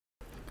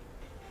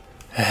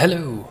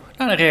Hello,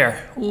 Narnach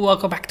here.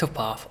 Welcome back to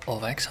Path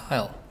of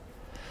Exile.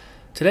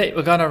 Today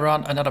we're gonna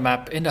run another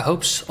map in the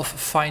hopes of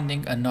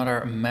finding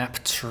another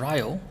map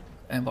trial.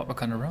 And what we're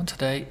gonna run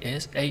today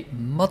is a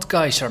Mud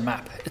Geyser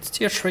map. It's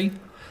tier 3,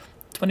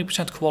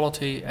 20%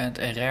 quality and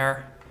a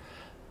rare.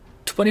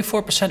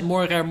 24%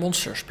 more rare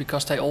monsters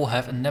because they all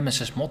have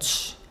Nemesis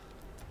mods.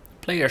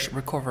 Players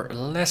recover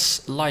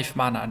less life,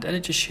 mana and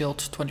energy shield,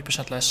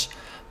 20% less.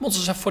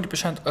 Monsters have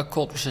 40%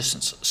 cold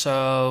resistance,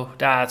 so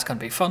that's gonna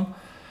be fun.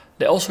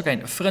 They also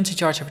gain a frenzy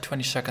charge every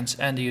 20 seconds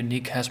and the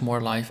unique has more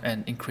life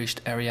and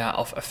increased area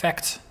of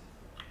effect.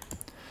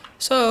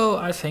 So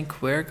I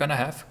think we're gonna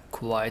have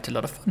quite a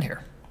lot of fun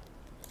here.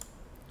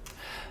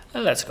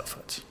 Let's go for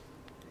it.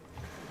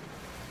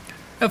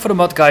 And for the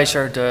Mud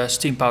Geyser, the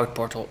steam powered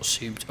portal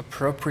seemed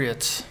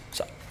appropriate.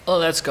 So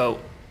let's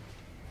go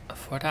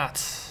for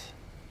that.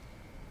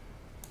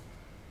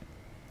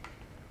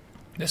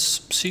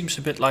 This seems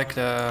a bit like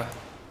that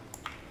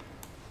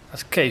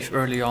cave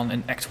early on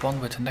in Act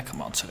 1 with a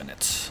Necromancer in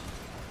it. So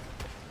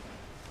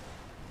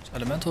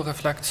Elemental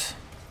Reflect.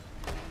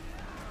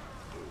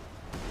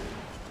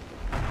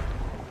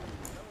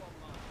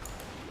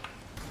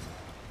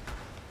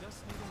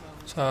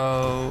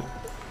 So,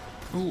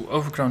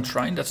 Overgrown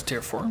Shrine, that's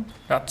tier 4.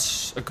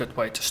 That's a good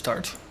way to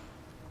start.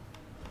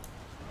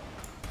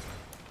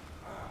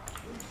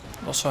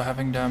 Also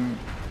having them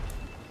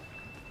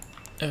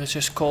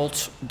resist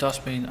cold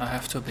does mean I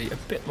have to be a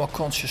bit more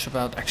conscious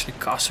about actually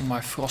casting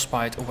my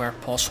Frostbite where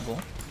possible.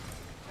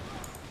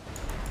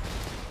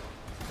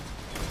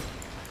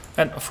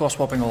 And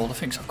frostbobbing all the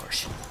things, of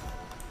course.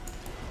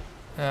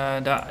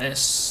 That is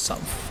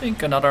something,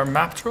 another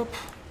map drop.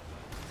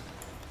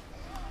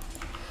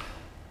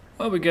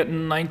 Well, we get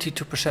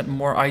 92%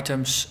 more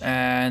items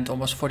and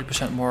almost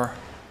 40% more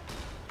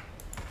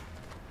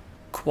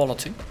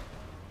quality.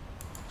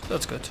 So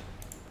that's good.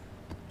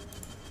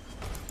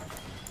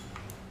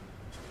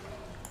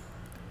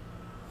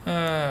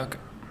 Okay,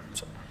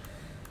 so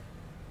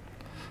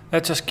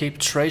let's just keep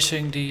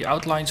tracing the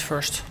outlines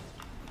first.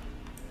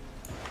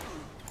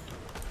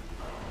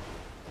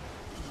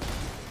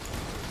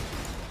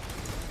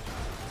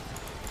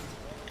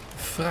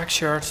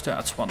 Fractured,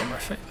 that's one of my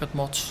favorite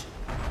mods.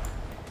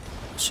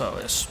 So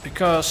it's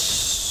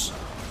because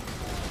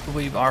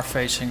we are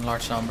facing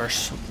large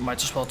numbers,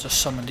 might as well just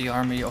summon the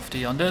army of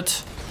the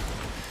undead.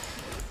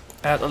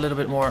 Add a little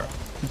bit more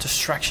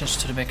distractions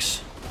to the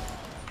mix.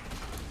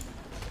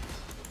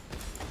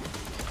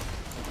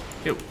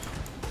 Ew.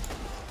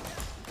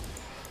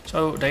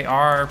 So they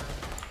are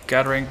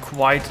gathering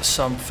quite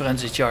some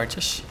frenzy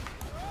charges.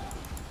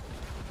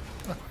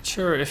 Not quite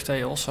sure if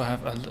they also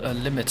have a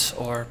limit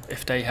or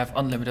if they have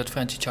unlimited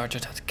frenzy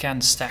charges that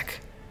can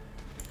stack.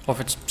 Or if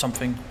it's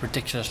something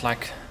ridiculous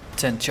like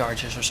 10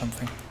 charges or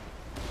something.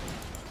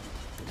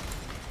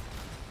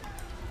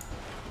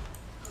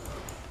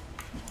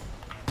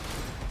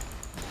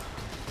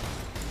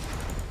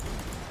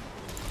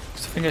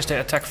 The thing is, they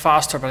attack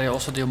faster, but they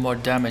also deal more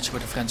damage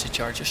with the frenzy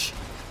charges.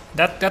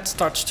 That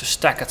starts to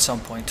stack at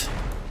some point.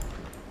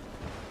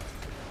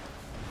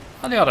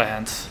 On the other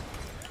hand,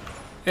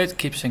 it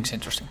keeps things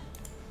interesting.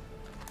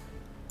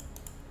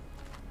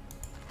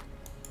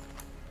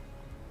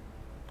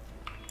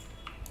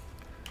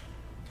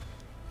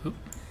 Oop.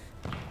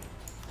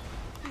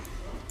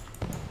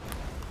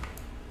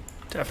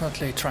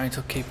 Definitely trying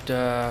to keep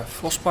the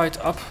Frostbite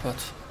up,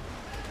 but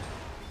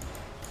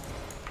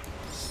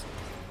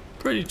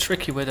pretty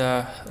tricky with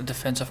a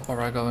defensive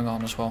aura going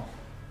on as well.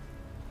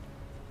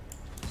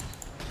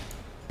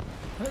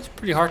 It's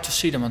pretty hard to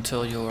see them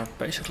until you're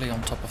basically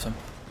on top of them.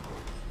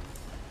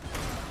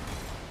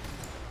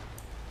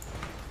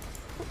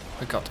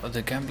 I got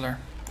the Gambler.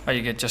 Oh,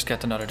 you just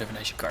get another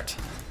divination card.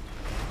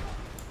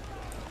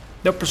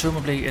 Though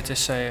presumably it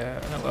is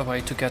a way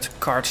to get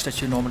cards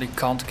that you normally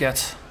can't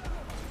get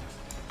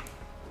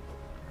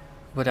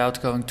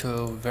without going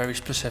to very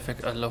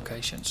specific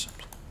locations.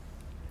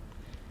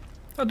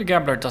 Oh, the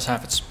Gambler does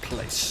have its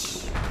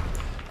place.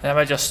 Am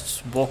I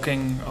just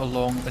walking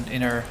along an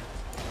inner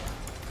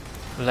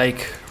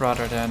lake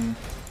rather than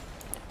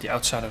the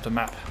outside of the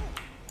map?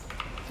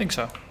 I think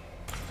so.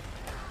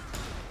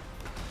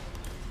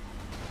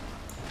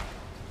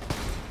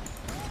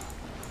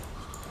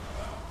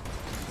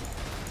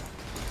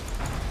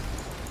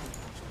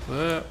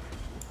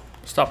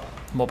 Stop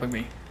mobbing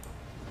me.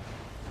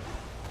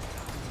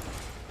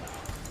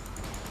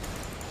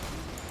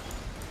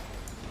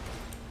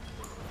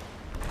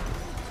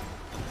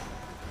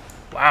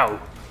 Wow,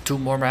 2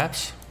 more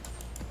maps.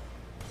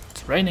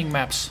 It's raining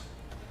maps.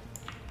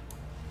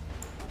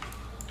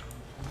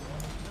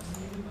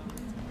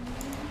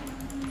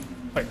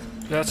 Wait,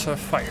 that's a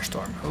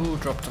firestorm. Who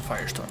dropped a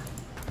firestorm?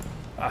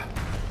 Ah.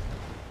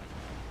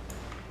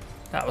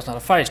 That was not a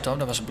firestorm,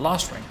 that was a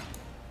blast ring.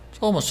 It's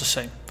almost the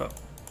same, but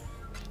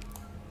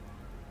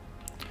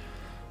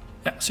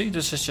yeah, see,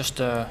 this is just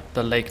the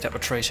lake that we're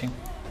tracing.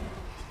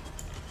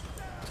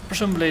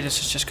 Presumably this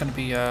is just going to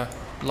be a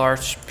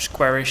large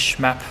squarish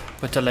map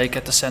with the lake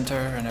at the center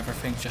and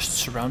everything just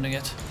surrounding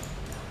it.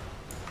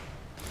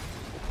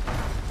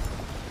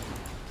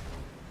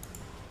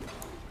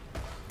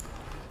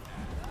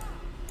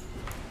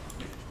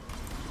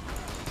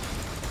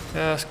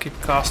 Just keep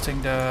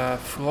casting the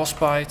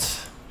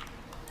Frostbite.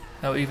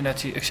 Now even at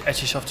the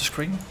edges of the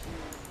screen.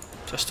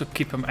 Just to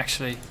keep them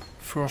actually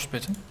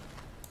frostbitten.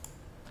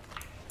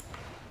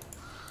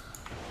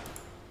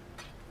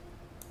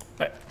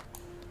 Right.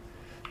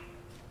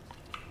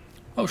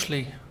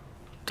 Mostly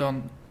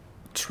done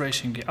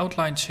tracing the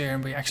outlines here,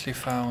 and we actually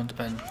found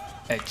an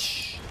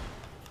edge.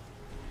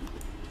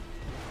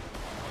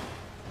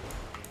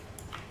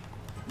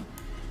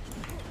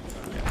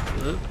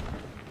 Yeah.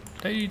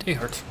 They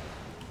hurt.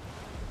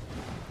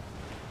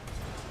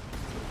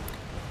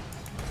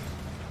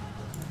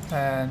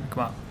 And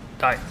come on,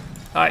 die,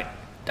 die,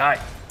 die.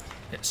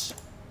 Yes.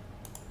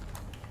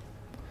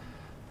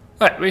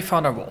 Right, we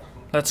found our wall.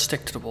 Let's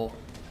stick to the wall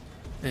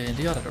in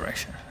the other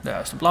direction.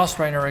 There's the blast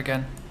rainer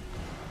again.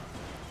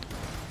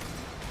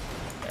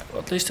 Yeah,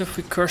 well, at least if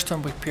we curse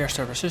them, we pierce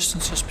their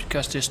resistances,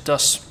 because this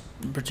does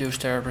reduce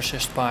their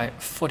resist by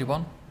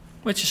 41,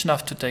 which is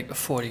enough to take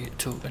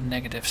 42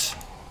 negatives.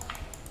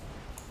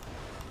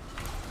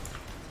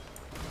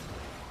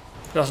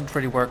 Doesn't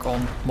really work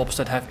on mobs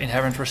that have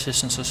inherent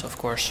resistances, of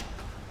course,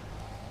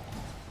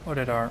 or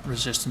that are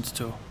resistant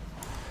to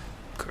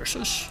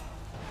curses.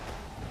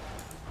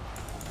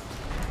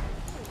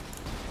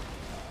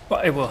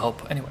 But it will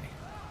help anyway.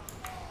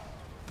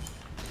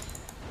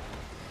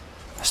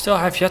 I still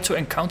have yet to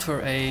encounter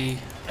a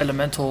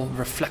elemental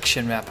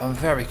reflection map. I'm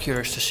very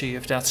curious to see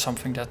if that's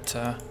something that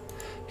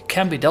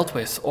can be dealt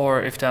with,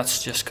 or if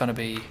that's just gonna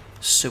be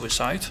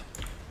suicide.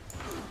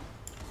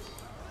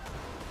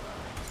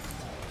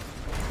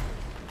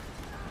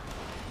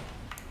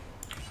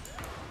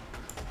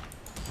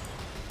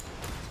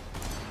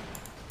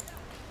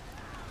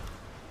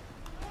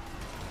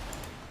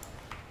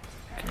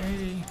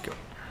 Go.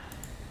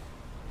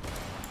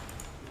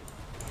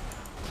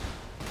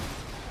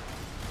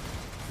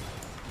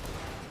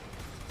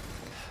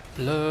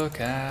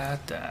 Look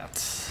at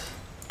that.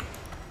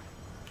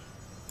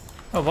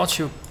 Oh, once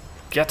you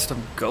get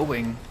them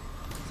going,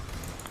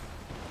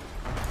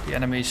 the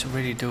enemies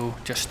really do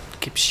just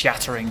keep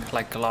shattering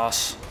like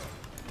glass.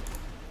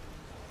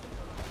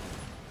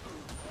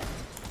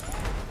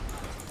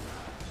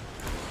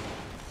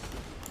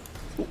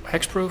 Ooh,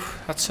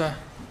 hexproof, that's a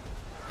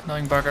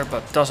annoying bugger,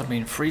 but doesn't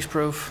mean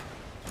freeze-proof.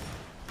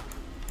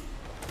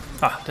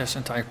 Ah, there's an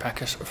entire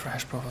package for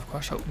hexproof, of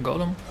course. So,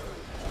 Golem.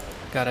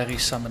 Gotta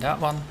resummon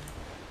that one.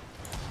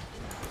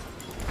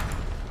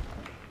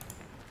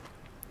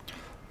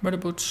 Murder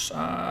boots,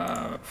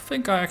 I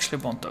think I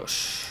actually want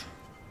those.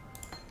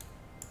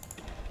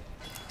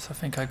 So I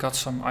think I got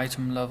some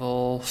item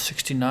level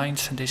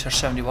 69s, and these are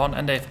 71,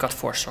 and they've got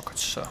 4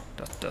 sockets, so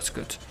that's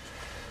good.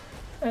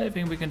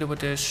 Anything we can do with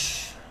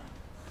this?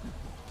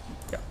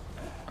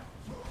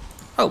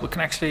 Oh, we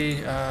can actually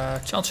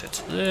chance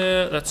it.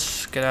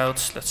 Let's get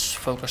out. Let's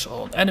focus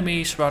on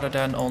enemies rather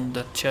than on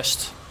the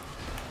chest.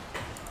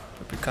 It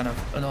would be kind of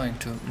annoying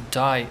to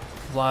die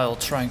while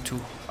trying to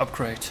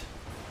upgrade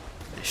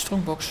a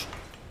strongbox.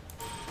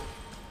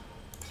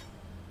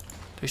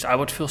 At least I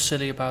would feel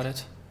silly about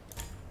it.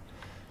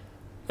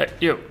 Hey,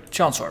 you,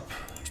 chance orb,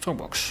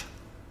 strongbox,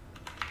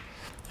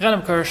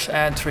 random curse,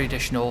 and 3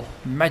 additional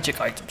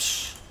magic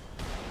items.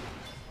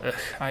 Ugh,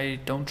 I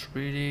don't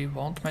really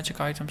want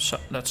magic items, so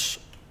let's...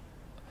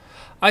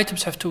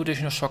 Items have 2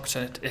 additional sockets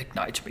and it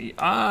ignites me.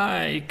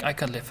 I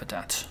can live with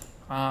that.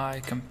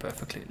 I can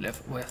perfectly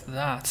live with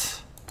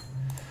that.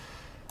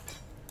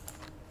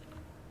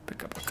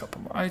 Pick up a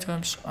couple more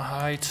items,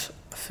 hide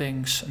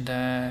things, and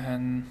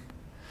then...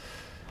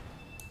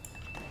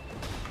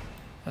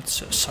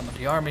 Let's summon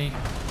the army.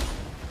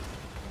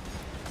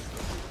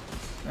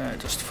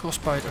 Just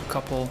frostbite a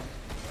couple,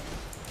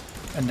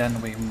 and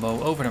then we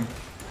mow over them.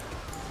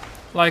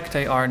 Like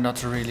they are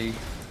not really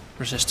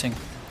resisting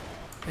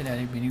in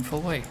any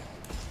meaningful way.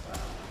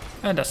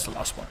 And that's the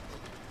last one.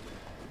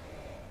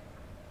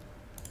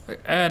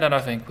 And then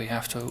I think we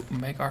have to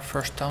make our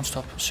first down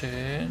stop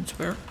since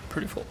we're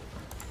pretty full.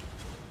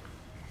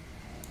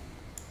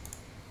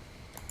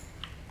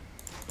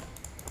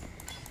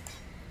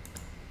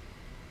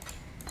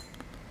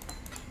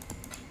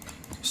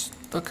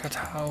 Just look at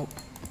how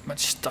much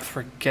stuff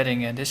we're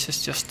getting, and this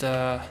is just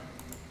the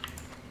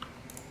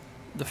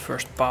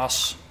first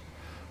pass.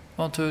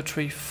 1, 2,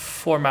 3,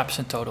 4 maps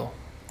in total.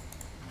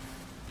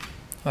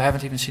 I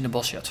haven't even seen the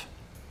boss yet.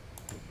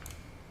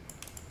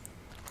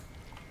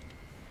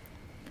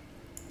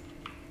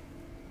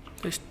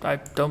 At least I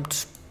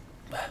don't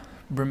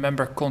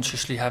remember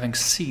consciously having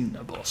seen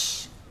a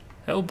boss.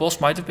 Oh,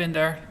 boss might have been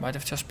there, might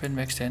have just been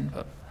mixed in,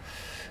 but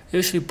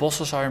usually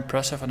bosses are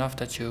impressive enough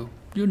that you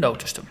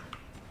notice them.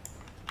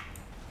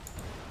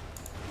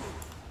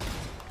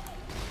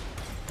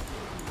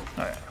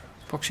 Oh yeah,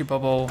 proxy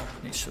bubble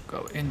needs to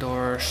go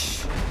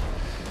indoors.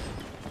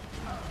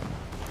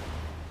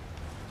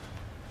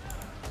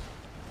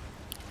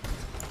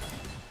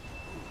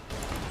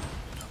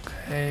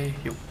 Okay,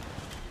 you.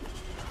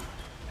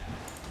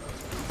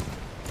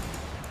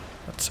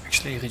 Let's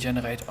actually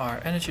regenerate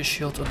our energy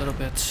shield a little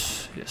bit.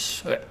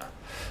 Yes, okay.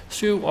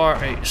 So you are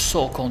a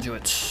soul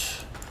conduit.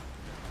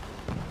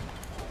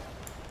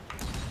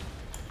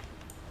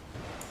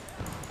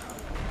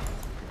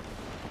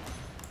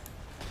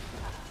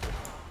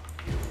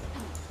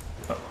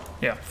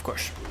 Yeah, of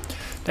course.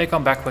 They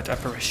come back with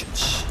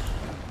apparitions.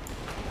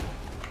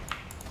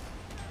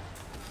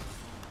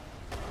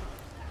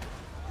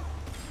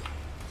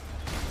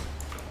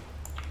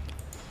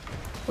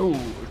 Ooh,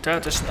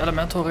 that is an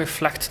elemental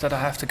reflect that I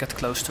have to get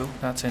close to.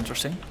 That's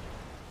interesting.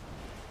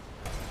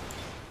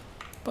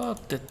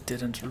 But that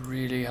didn't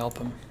really help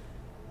him.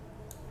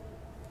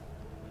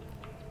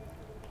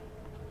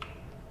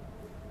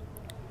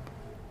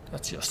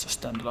 That's just a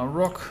standalone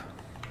rock.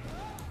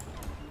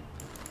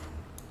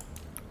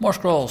 More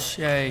scrolls,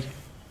 yay.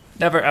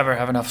 Never ever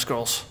have enough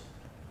scrolls.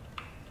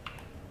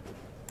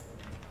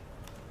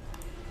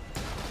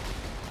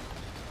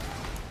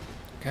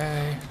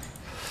 Okay.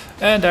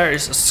 And there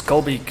is a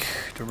Skullbeak,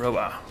 the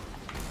Roa.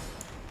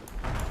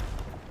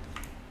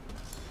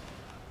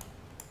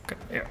 Okay,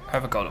 here,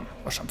 have a golem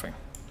or something.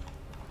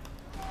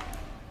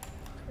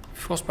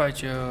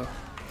 Frostbite you.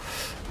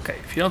 Okay,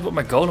 if you don't want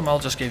my golem, I'll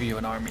just give you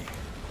an army.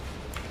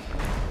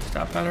 Is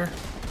that better?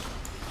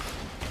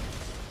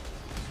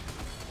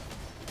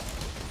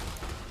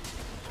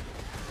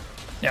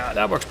 Yeah,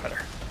 that works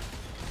better.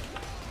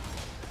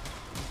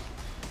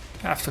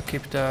 I have to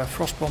keep the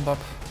frost bomb up.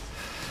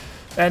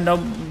 And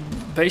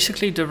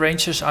basically the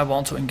ranges I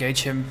want to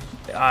engage him,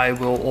 I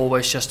will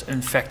always just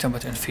infect him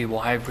with Enfeeble.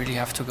 I really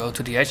have to go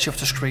to the edge of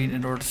the screen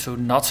in order to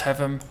not have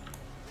him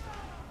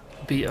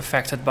be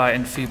affected by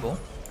Enfeeble.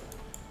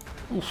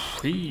 Oof,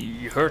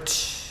 he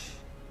hurts.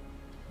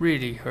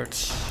 Really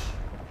hurts.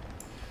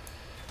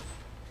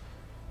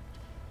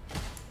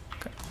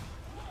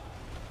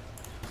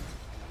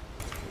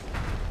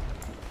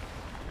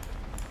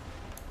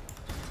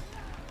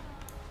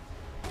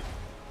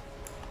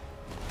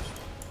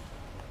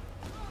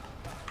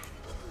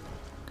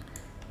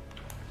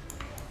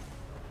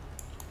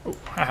 Oh,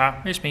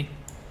 haha, it's me.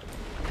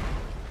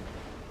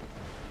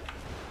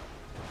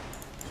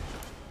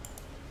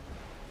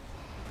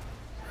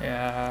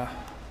 Yeah.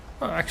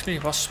 Well, actually,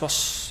 it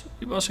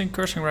was in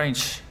cursing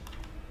range.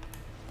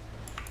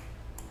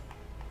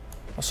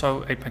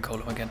 Also, ate my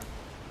golem again.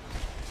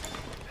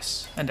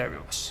 Yes, and there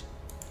it was.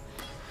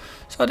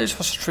 So this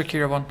was a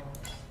trickier one.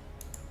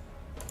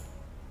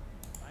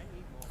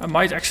 I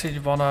might actually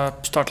wanna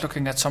start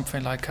looking at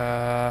something like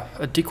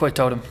a decoy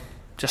totem,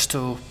 just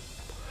to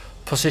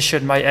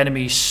position my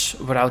enemies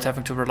without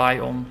having to rely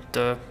on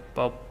the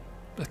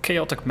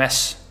chaotic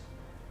mess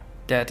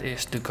that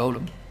is the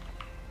golem.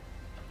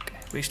 Okay,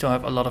 we still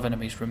have a lot of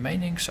enemies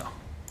remaining, so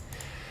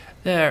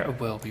there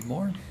will be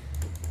more.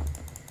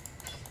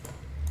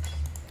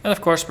 And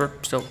of course we're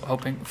still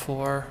hoping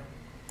for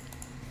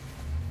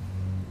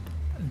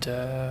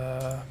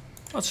the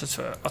what's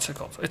it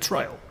called? A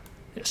trial.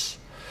 Yes.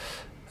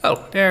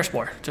 Oh, there's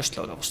more, just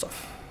low level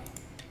stuff.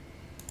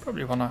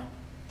 Probably wanna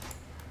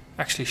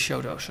actually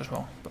show those as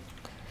well.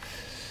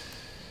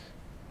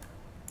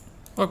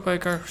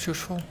 Workbreaker is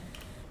useful.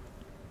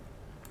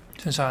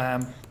 Since I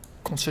am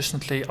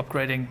consistently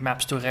upgrading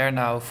maps to rare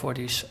now for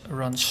these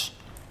runs,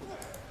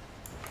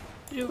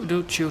 you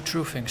do chew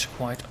through things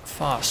quite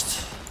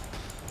fast.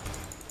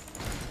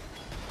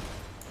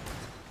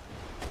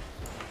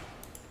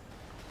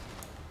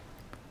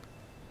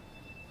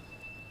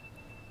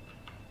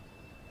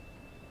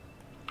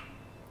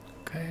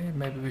 Okay,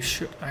 maybe we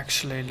should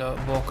actually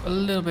walk a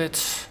little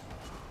bit.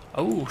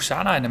 Oh,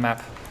 Zana in the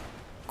map.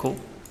 Cool.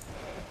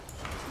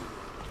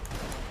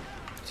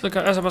 So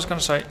as I was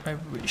gonna say, maybe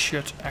we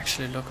should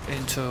actually look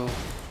into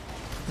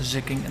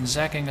zigging and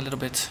zagging a little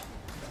bit.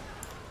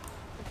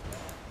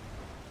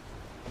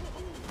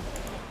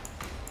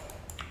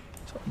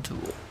 So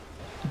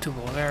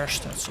dual rares,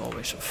 that's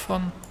always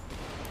fun.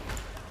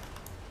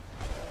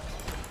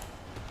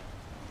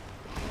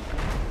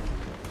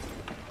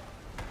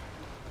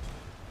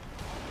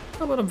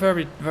 Oh, but I'm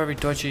very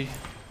dodgy.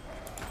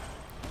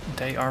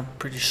 They are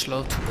pretty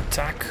slow to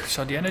attack,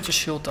 so the energy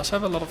shield does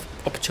have a lot of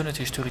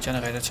opportunities to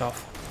regenerate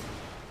itself.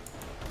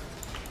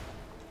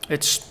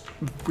 It's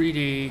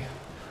really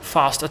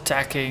fast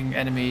attacking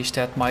enemies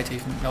that might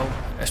even know,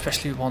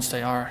 especially once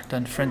they are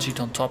then frenzied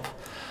on top.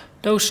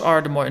 Those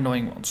are the more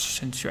annoying ones,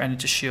 since your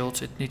energy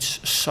shield, it needs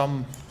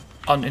some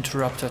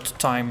uninterrupted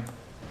time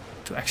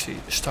to actually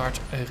start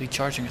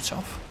recharging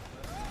itself.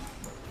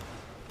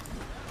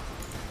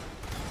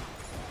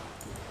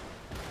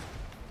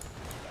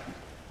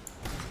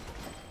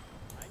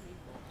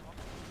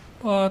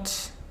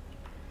 But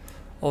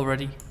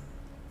already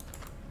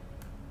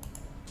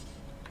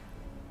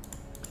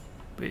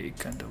we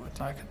can do it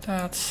like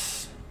that.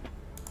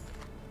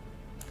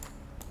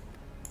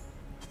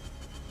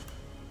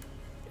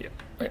 Yeah.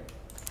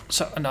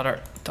 So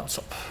another dots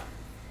up.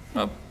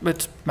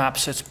 With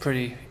maps it's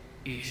pretty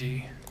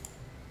easy.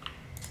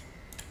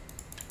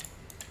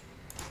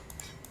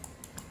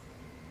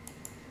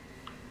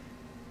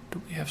 Do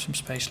we have some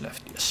space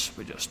left? Yes,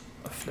 we just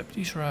flip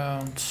these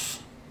around.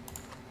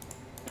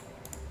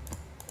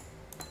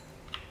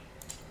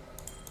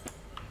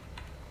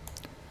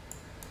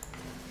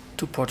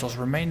 Two portals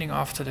remaining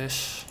after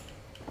this.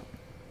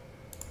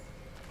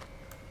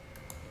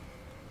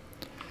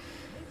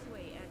 This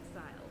way,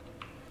 Exile.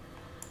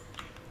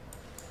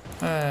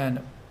 And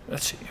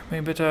let's see.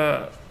 Maybe with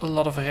a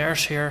lot of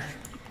rares here,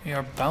 we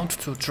are bound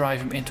to drive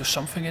him into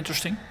something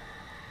interesting.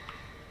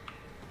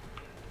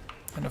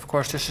 And of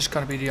course this is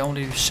going to be the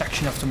only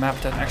section of the map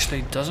that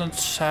actually doesn't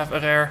have a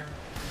rare.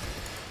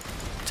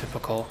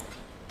 Typical.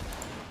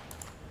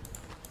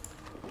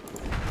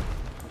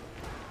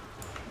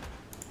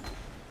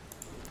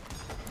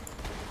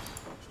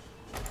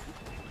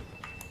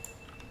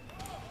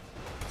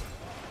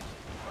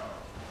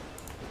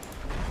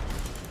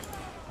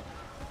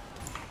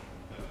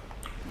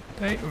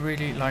 They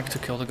really like to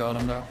kill the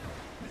golem though.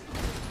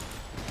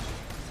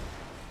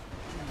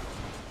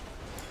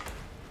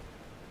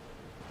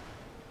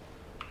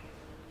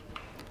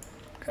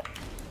 Okay.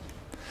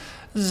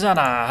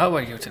 Zana, how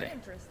are you today?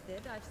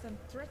 I've some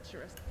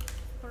treacherous.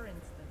 For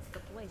instance, the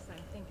place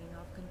I'm thinking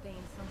of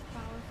contains some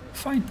powerful.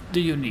 Find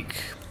the unique.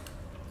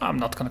 I'm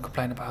not gonna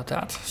complain about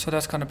that. So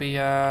that's gonna be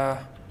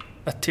a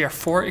tier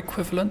 4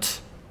 equivalent.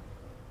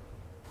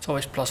 It's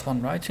always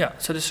 +1, right? Yeah,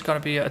 so this is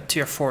gonna be a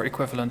tier 4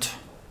 equivalent.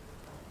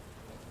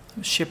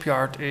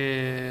 Shipyard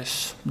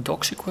is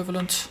docks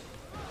equivalent.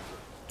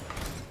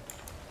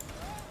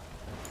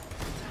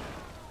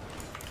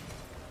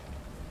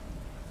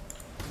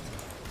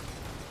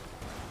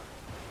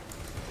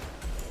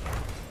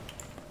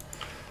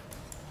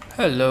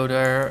 Hello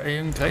there,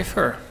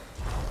 Engraver.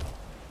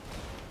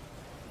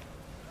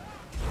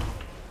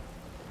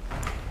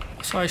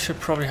 So I should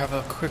probably have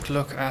a quick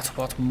look at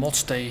what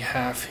mods they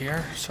have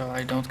here, so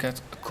I don't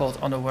get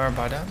caught unaware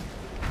by them.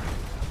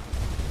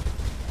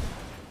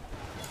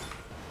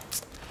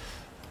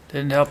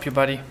 Didn't help you,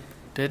 buddy.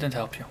 Didn't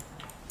help you.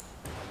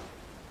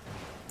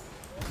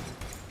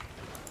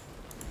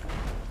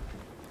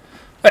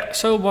 Right,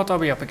 so what are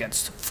we up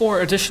against?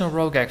 4 additional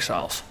rogue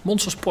exiles.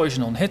 Monsters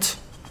poison on hit.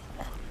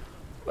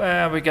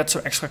 We get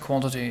some extra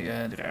quantity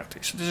rarity.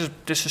 So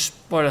this is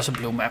more or less a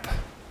blue map.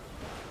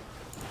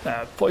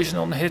 Poison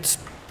on hit,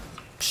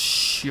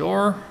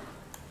 sure.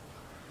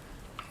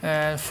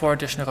 And 4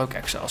 additional rogue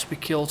exiles. We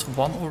killed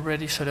 1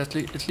 already, so that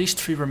at least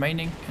 3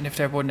 remaining. And if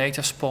there were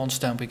native spawns,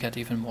 then we get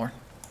even more.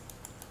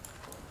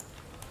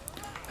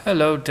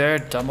 Hello there,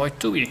 Damoy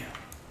Tui.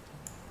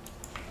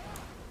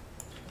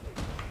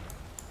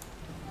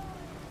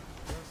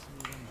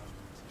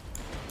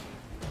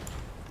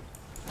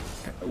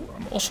 Okay,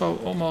 I'm also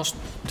almost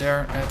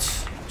there at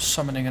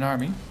summoning an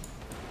army.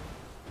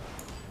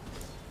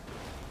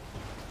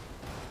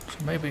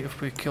 So maybe if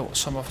we kill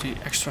some of the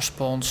extra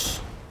spawns,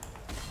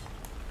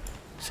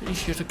 it's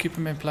easier to keep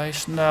him in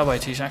place. No,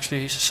 wait, he's a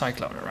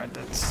cycloner, right?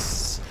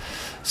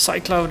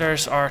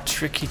 Cycloners are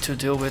tricky to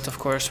deal with, of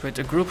course, with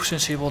a group,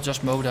 since he will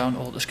just mow down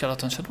all the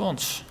skeletons at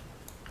once.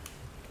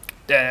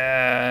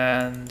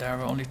 Then there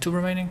were only 2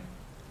 remaining.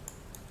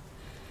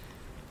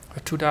 Or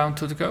 2 down,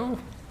 2 to go.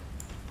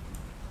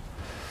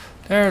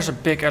 There's a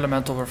big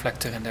elemental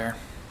reflector in there.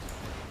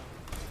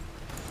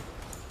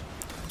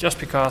 Just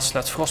because,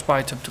 let's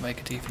frostbite him to make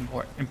it even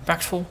more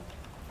impactful.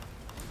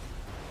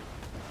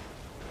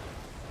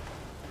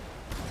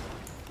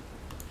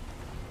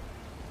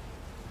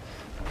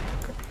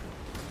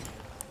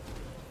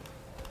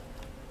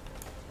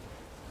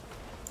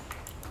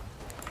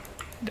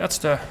 That's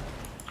the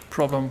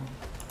problem,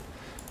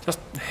 just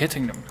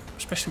hitting them,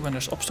 especially when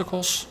there's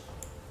obstacles.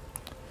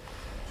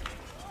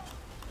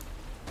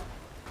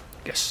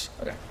 Yes,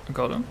 okay, a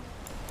golem.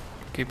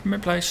 Keep him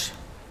in place.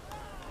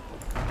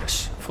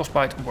 Yes,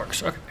 frostbite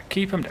works. Okay,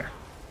 keep him there.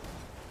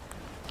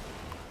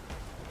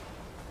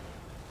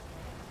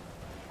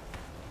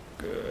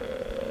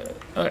 Good.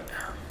 Okay.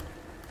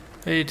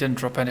 He didn't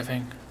drop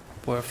anything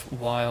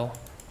worthwhile.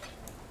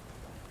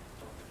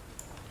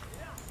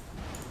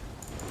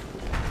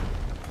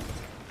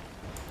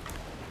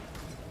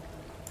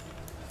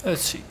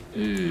 Let's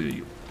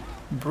see.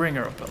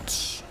 Bringer of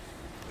belts.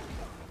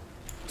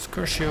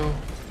 Scursio.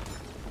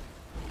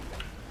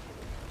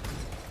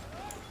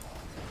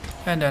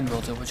 And then we'll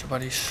deal with your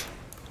buddies.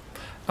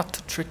 Not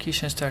too tricky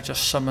since they're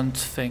just summoned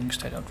things.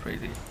 They don't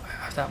really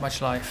have that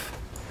much life.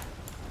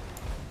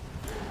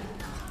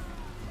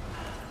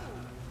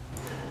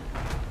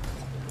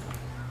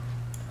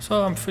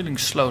 So I'm feeling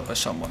slowed by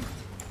someone.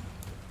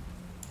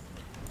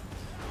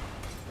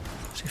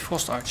 See,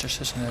 frost archers,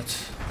 isn't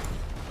it?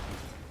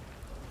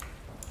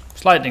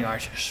 Lightning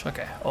archers,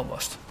 okay,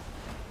 almost.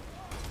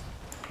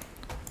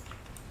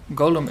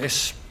 Golem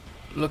is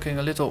looking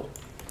a little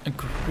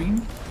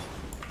green.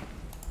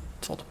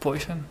 It's all the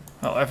poison.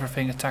 Well,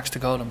 everything attacks the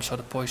golem, so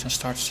the poison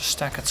starts to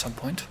stack at some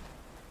point.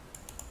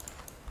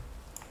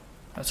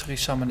 Let's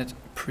resummon it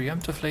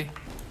preemptively.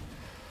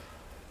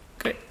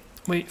 Okay,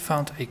 we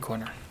found a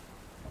corner.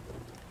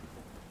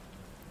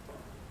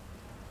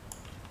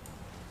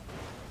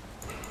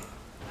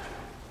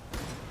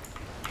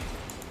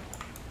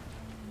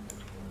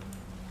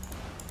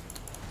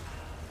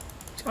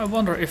 I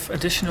wonder if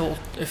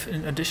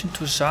in addition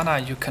to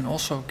Zana you can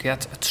also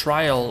get a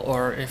trial,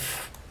 or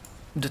if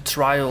the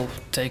trial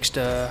takes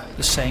the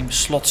same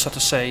slot, so to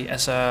say,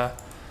 as a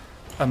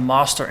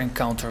master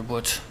encounter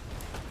would.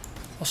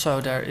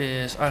 Also there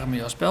is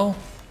Armios Bell,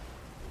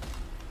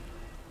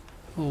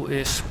 who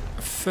is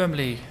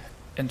firmly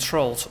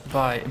enthralled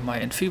by my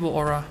Enfeeble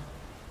aura.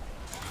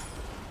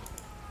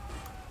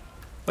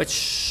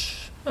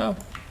 Which, oh,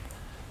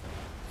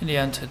 in the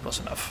end it was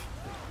enough.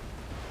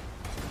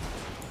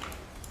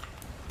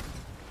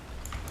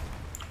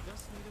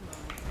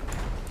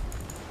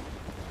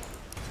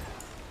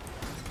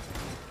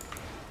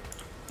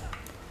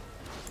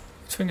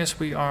 The thing is,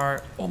 we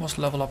are almost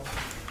level up,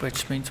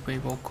 which means we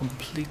will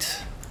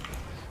complete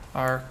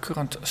our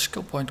current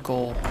skill point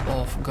goal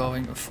of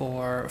going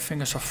for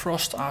Fingers of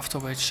Frost, after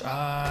which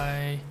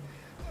I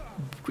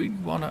really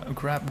want to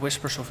grab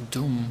Whispers of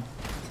Doom.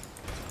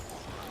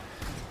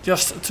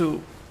 Just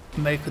to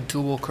make a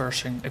dual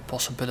cursing a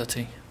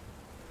possibility.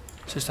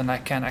 Since then I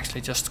can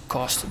actually just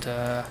cast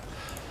the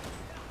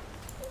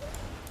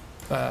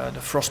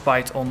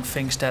Frostbite on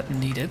things that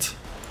need it.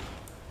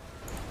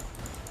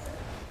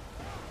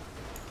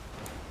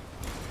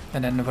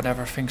 And then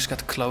whenever things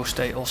get close,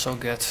 they also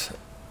get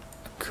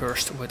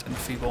cursed with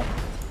Enfeeble.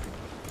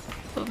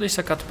 But at least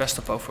I got the best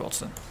of both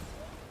worlds then.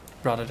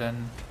 Rather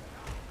than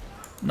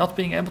not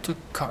being able to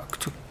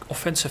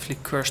offensively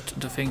curse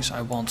the things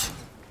I want.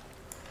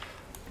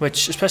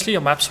 Which, especially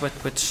on maps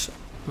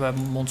where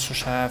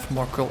monsters have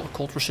more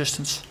cold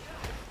resistance,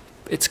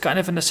 it's kind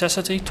of a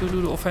necessity to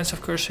do the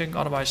offensive cursing,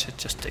 otherwise it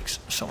just takes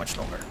so much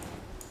longer.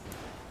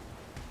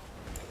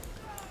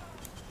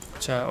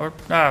 So,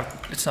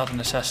 it's not a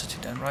necessity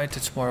then, right?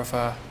 It's more of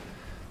a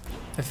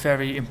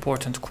very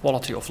important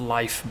quality of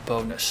life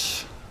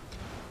bonus.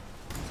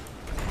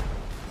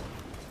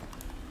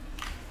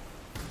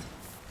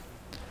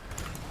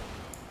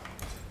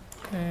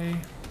 Okay,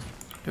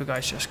 you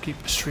guys just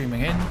keep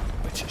streaming in,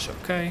 which is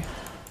okay.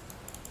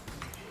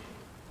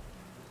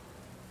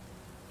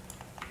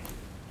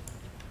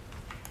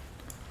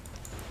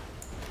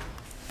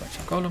 Bunch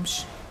of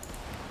golems.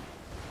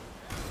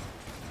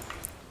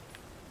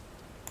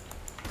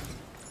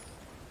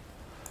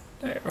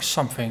 There was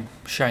something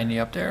shiny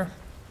up there.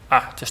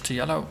 Ah, just a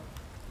yellow.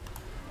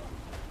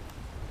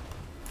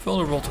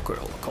 Vulnerable to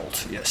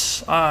cold.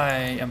 Yes,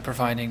 I am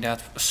providing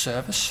that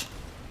service.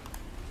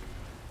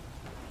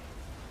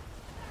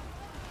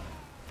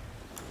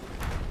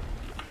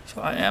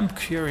 So I am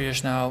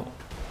curious now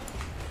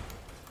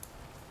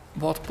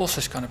what boss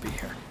is gonna be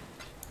here.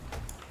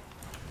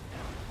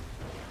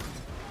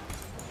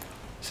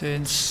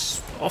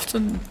 Since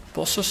often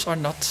bosses are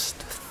not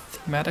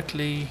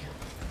thematically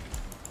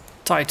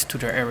tied to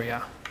their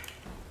area.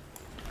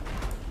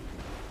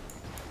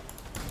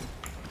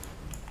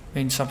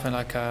 Means something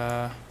like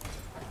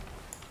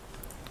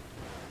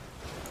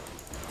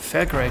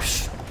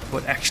Fairgraves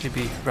would actually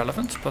be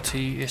relevant, but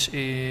he is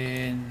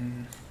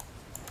in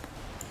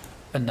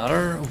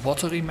another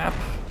watery map.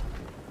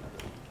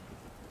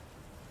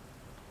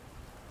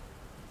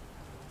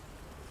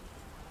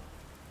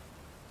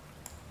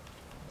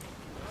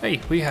 Hey,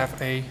 we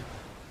have a...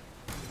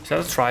 Is that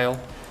a trial?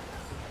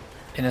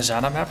 In a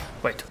Zana map?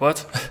 Wait,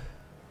 what?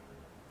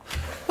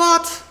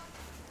 What?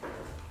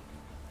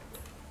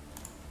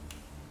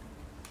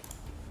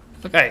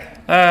 Okay,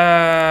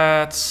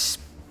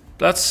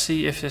 let's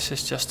see if this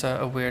is just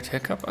a weird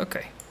hiccup.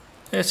 Okay,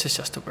 this is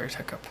just a weird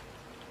hiccup.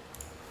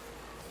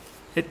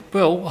 It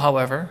will,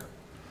 however,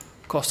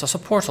 cost us a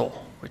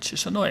portal, which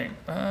is annoying.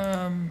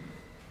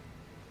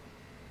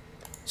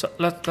 So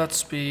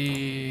let's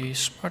be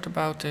smart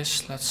about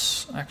this.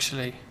 Let's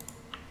actually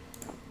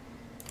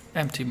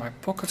empty my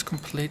pockets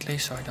completely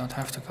so I don't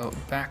have to go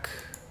back.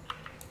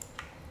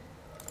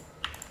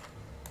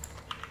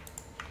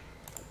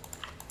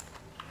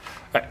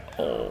 Right,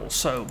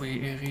 also we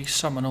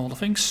resummon all the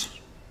things.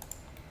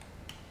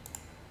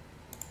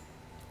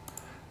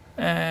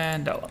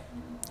 And that one.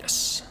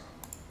 Yes.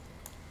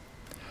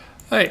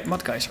 Hey,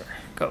 Mud Geyser,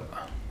 go.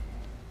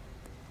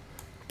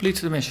 Complete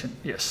the mission,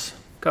 yes.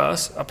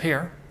 Because up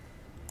here,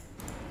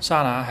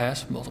 Zana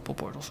has multiple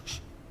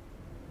portals.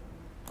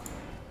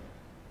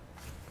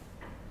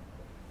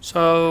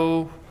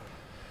 So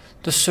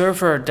the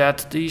server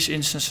that these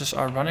instances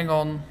are running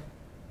on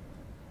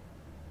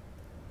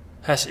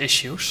has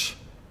issues.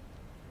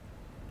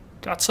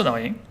 That's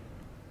annoying.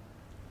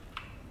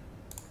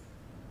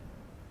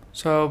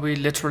 So we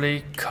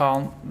literally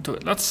can't do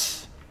it.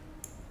 Let's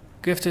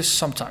give this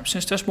some time.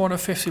 Since there's more than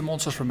 50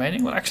 monsters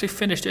remaining, we'll actually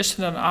finish this,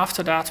 and then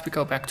after that we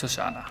go back to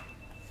Zana.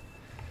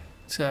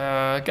 It's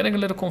getting a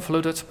little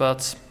convoluted,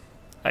 but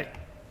hey,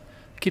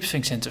 keeps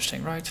things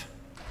interesting, right?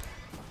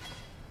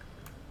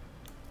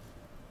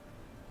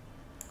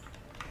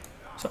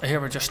 So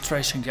here we're just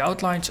tracing the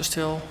outlines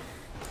still.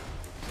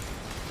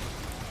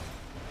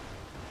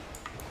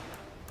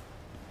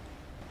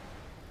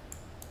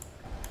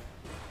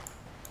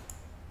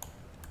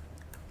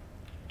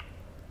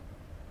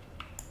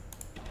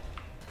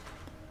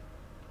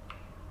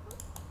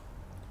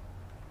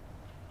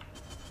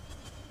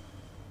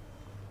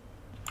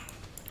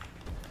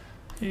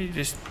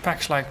 Just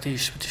packs like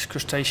these with these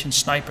crustacean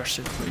snipers,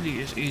 it really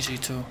is easy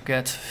to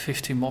get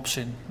 50 mobs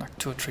in like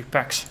 2 or 3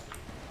 packs.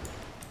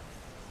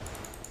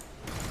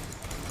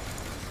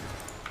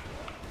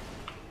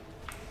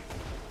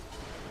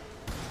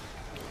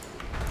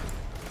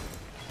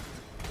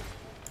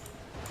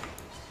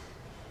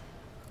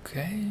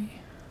 Okay.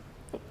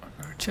 Oh,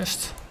 another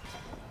chest.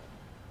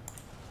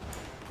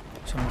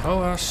 Some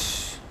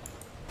roas.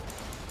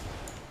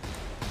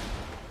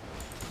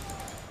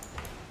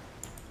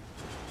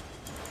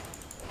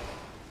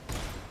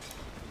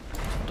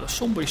 The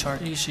zombies are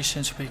easy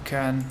since we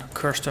can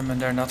curse them and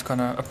they're not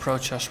gonna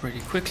approach us really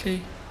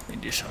quickly. I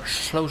mean, these are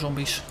slow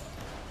zombies.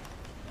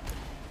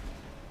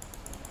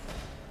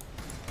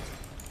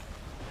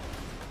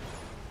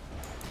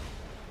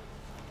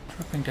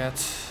 Dropping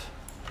that.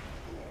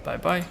 Bye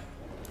bye.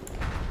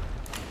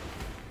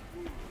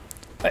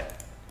 Hey,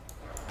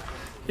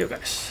 you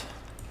guys.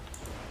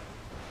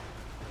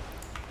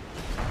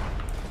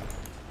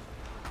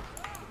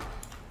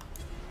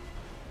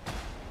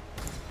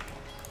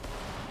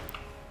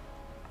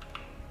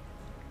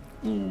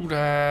 Ooh,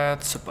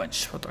 that's a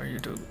bunch. What are you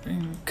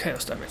doing?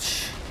 Chaos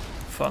damage.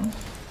 Fun.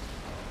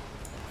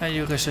 And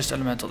you resist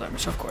elemental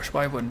damage, of course.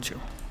 Why wouldn't you?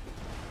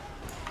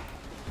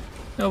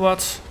 You know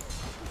what?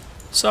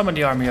 Summon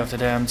the army of the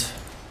damned.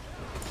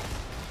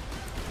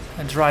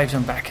 And drive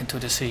them back into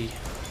the sea.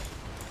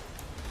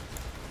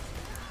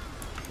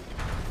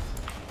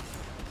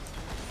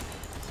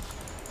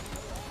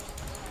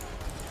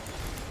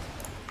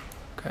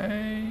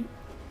 Okay.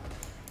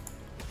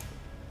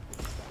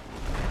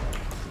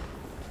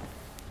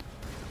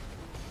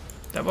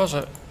 That was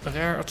a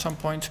rare at some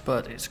point,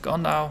 but it's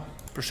gone now.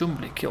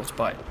 Presumably killed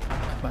by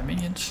my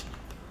minions.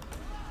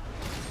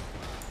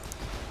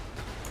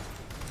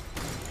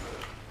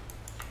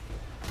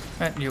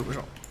 And you as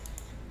well.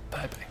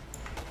 Bye bye.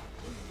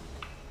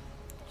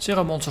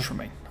 0 monsters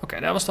remain. Okay,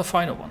 that was the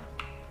final one.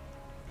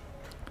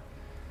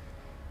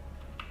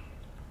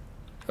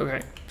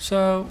 Okay,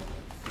 so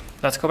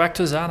let's go back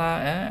to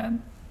Zana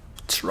and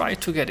try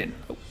to get in.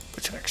 Oh,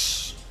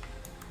 Projectiles.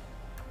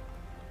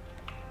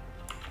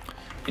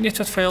 And if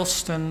that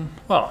fails, then,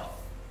 well,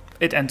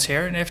 it ends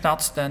here. And if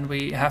not, then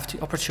we have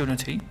the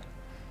opportunity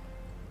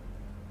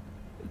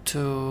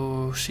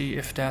to see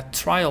if that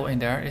trial in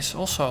there is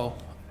also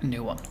a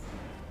new one.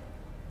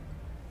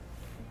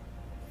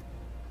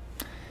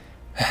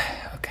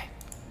 Okay.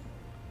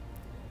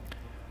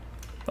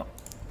 Well.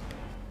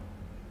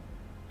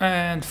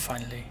 And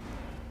finally.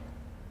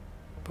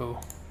 Boo.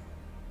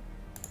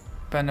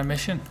 Banner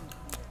mission.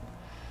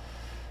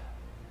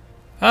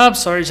 I'm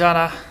sorry,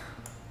 Zana.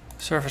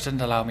 Server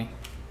didn't allow me.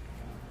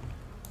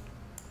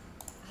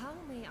 How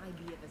may I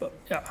be of assistance? But,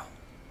 yeah.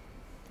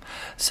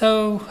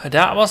 So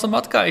that was the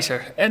Mud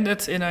Geyser.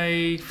 Ended in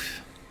a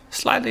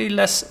slightly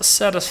less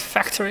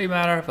satisfactory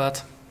manner,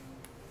 but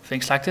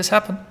things like this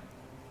happen.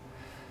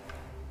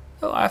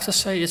 Well, I have to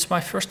say it's my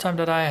first time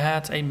that I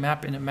had a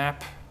map in a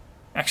map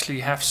actually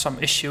have some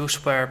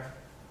issues where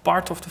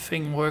part of the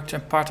thing worked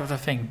and part of the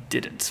thing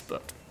didn't.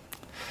 But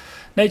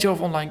nature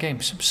of online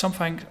games,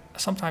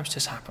 sometimes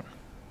this happens.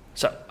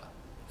 So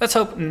let's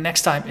hope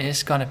next time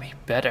is gonna be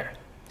better.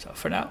 So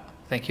for now,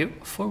 thank you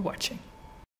for watching.